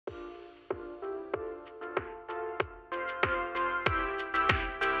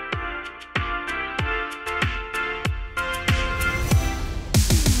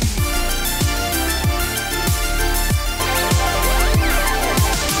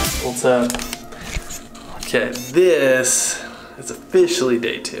What's up? Okay, this is officially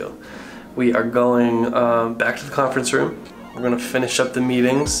day 2. We are going back to the conference room. We're gonna finish up the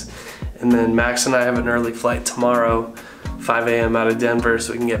meetings, and then Max and I have an early flight tomorrow, 5 a.m. out of Denver,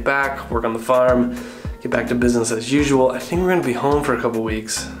 so we can get back, work on the farm, get back to business as usual. I think we're gonna be home for a couple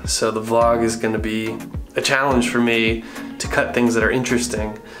weeks, so the vlog is gonna be a challenge for me to cut things that are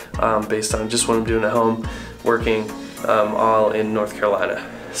interesting based on just what I'm doing at home, working all in North Carolina.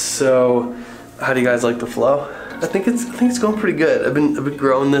 So, how do you guys like the flow? I think it's going pretty good. I've been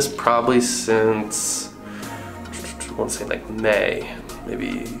growing this probably since, I want to say like May,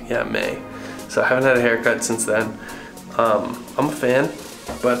 maybe, yeah, May. So I haven't had a haircut since then. I'm a fan,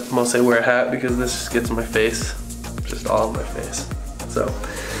 but mostly I wear a hat because this just gets in my face, just all in my face. So,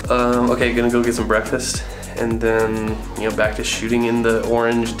 okay, gonna go get some breakfast, and then, you know, back to shooting in the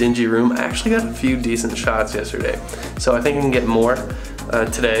orange dingy room. I actually got a few decent shots yesterday, so I think I can get more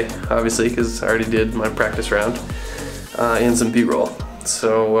today, obviously, because I already did my practice round, and some B-roll.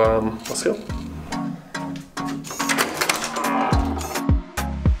 So let's go.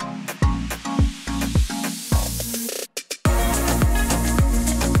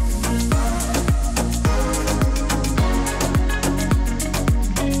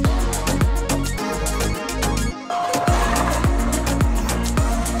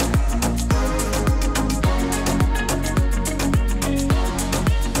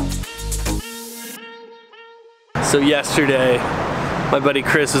 So yesterday, my buddy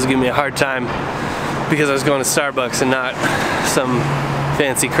Chris was giving me a hard time because I was going to Starbucks and not some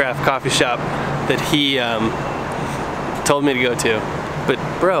fancy craft coffee shop that he told me to go to. But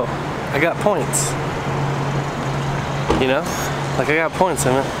bro, I got points. You know? Like, I got points.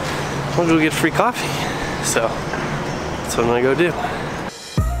 I'm gonna go get free coffee. So, that's what I'm gonna go do.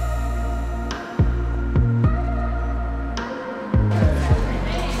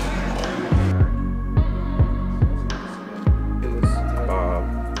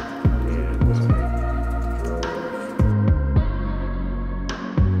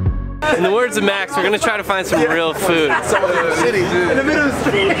 In the words of Max, we're gonna try to find some real food.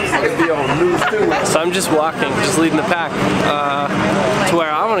 So I'm just walking, just leading the pack to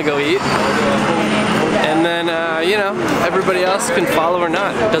where I want to go eat. And then, you know, everybody else can follow or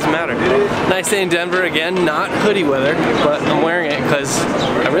not. It doesn't matter. Nice day in Denver again, not hoodie weather, but I'm wearing it because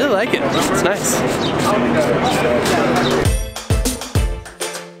I really like it. It's nice.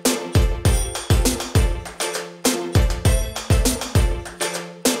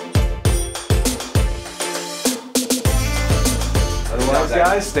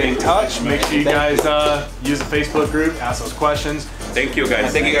 Guys, stay in touch. Make sure you guys use the Facebook group, ask those questions. Thank you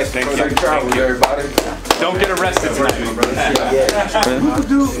guys. Thank you guys. Thank you. Thank you. Everybody. Don't get arrested tonight.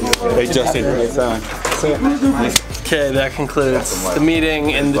 Hey Justin. Okay, that concludes the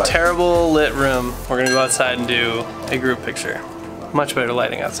meeting in the terrible lit room. We're gonna go outside and do a group picture. Much better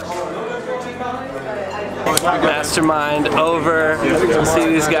lighting outside. Mastermind over. We'll see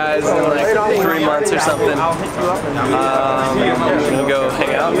these guys in like 3 months or something. We're gonna go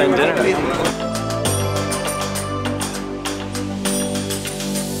hang out and then dinner.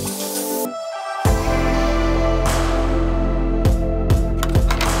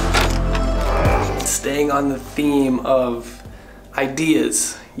 Staying on the theme of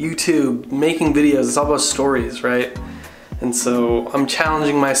ideas, YouTube, making videos, it's all about stories, right? And so I'm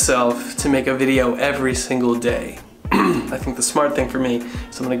challenging myself to make a video every single day. I think the smart thing for me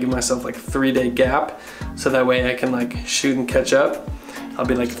is I'm gonna give myself like a 3-day gap, so that way I can like shoot and catch up. I'll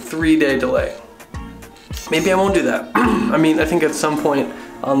be like a 3-day delay. Maybe I won't do that. I mean, I think at some point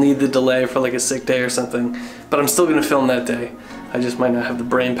I'll need the delay for like a sick day or something, but I'm still gonna film that day. I just might not have the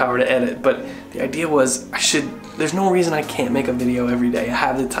brain power to edit, but the idea was there's no reason I can't make a video every day. I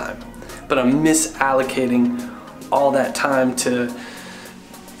have the time, but I'm misallocating all that time to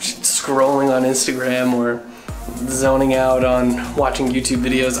scrolling on Instagram or zoning out on watching YouTube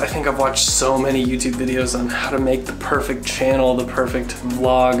videos. I think I've watched so many YouTube videos on how to make the perfect channel, the perfect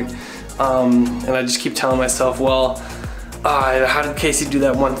vlog, and I just keep telling myself, well, how did Casey do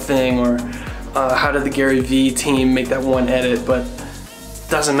that one thing, or how did the Gary Vee team make that one edit? But it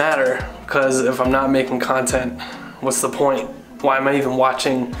doesn't matter, because if I'm not making content, what's the point? Why am I even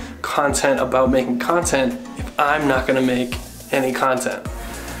watching content about making content if I'm not gonna make any content?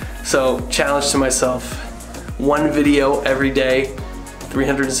 So, challenge to myself, 1 video every day,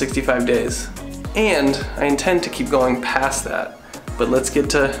 365 days. And I intend to keep going past that, but let's get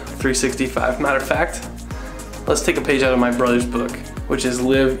to 365. Matter of fact, let's take a page out of my brother's book, which is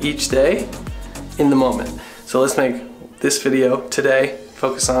live each day in the moment. So let's make this video today,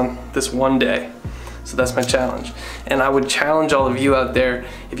 focus on this one day. So that's my challenge. And I would challenge all of you out there,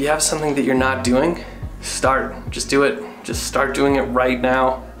 if you have something that you're not doing, start. Just do it. Just start doing it right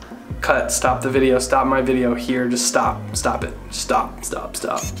now. Cut, stop the video, stop my video here, just stop it. Stop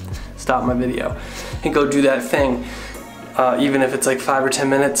my video. And go do that thing. Even if it's like 5 or 10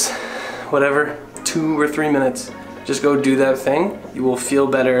 minutes, whatever, 2 or 3 minutes, just go do that thing. You will feel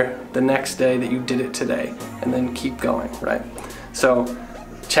better the next day that you did it today, and then keep going, right? So,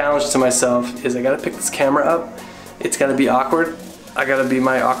 challenge to myself is I gotta pick this camera up. It's gotta be awkward. I gotta be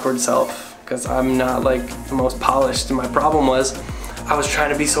my awkward self, because I'm not like the most polished, and my problem was I was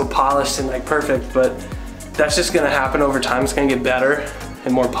trying to be so polished and like perfect, but that's just gonna happen over time. It's gonna get better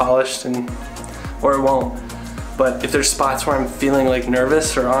and more polished, or it won't. But if there's spots where I'm feeling like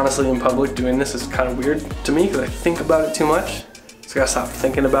nervous, or honestly in public doing this is kind of weird to me because I think about it too much. So I gotta stop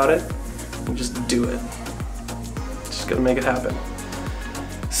thinking about it and just do it. Just gotta make it happen.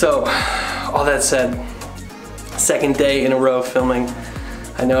 So, all that said, second day in a row filming.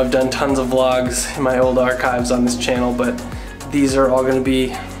 I know I've done tons of vlogs in my old archives on this channel, but these are all gonna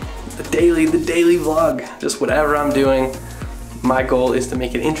be the daily vlog. Just whatever I'm doing. My goal is to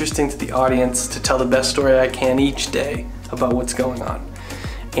make it interesting to the audience, to tell the best story I can each day about what's going on.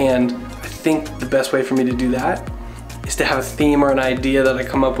 And I think the best way for me to do that is to have a theme or an idea that I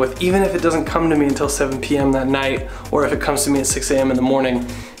come up with, even if it doesn't come to me until 7 p.m. that night, or if it comes to me at 6 a.m. in the morning,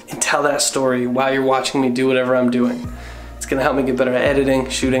 and tell that story while you're watching me do whatever I'm doing. It's gonna help me get better at editing,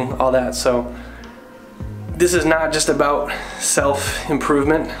 shooting, all that. So this is not just about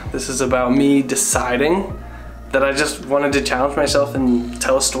self-improvement. This is about me deciding that I just wanted to challenge myself and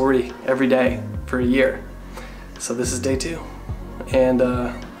tell a story every day for a year. So this is day 2. And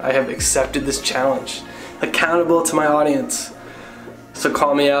I have accepted this challenge. Accountable to my audience. So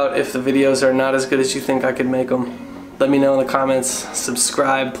call me out if the videos are not as good as you think I could make them. Let me know in the comments.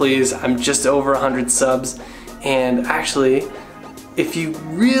 Subscribe, please. I'm just over 100 subs. And actually, if you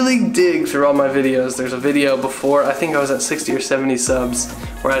really dig through all my videos, there's a video before, I think I was at 60 or 70 subs,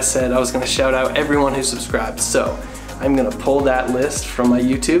 where I said I was gonna shout out everyone who subscribed. So I'm gonna pull that list from my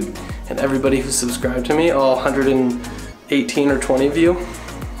YouTube, and everybody who subscribed to me, all 118 or 20 of you,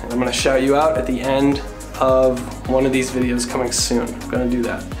 and I'm gonna shout you out at the end of one of these videos coming soon. I'm gonna do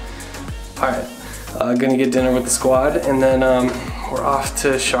that. All right, gonna get dinner with the squad, and then we're off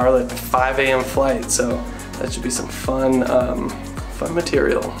to Charlotte, 5 a.m. flight, so that should be some fun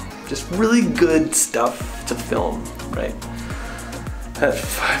material. Just really good stuff to film, right? At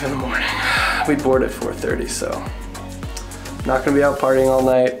 5 in the morning. We board at 4:30, so I'm not gonna be out partying all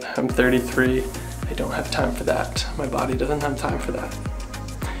night. I'm 33. I don't have time for that. My body doesn't have time for that.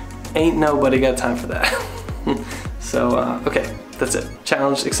 Ain't nobody got time for that. So, okay, that's it.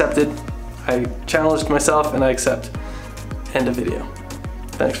 Challenge accepted. I challenged myself and I accept. End of video.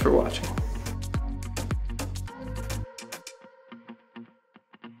 Thanks for watching.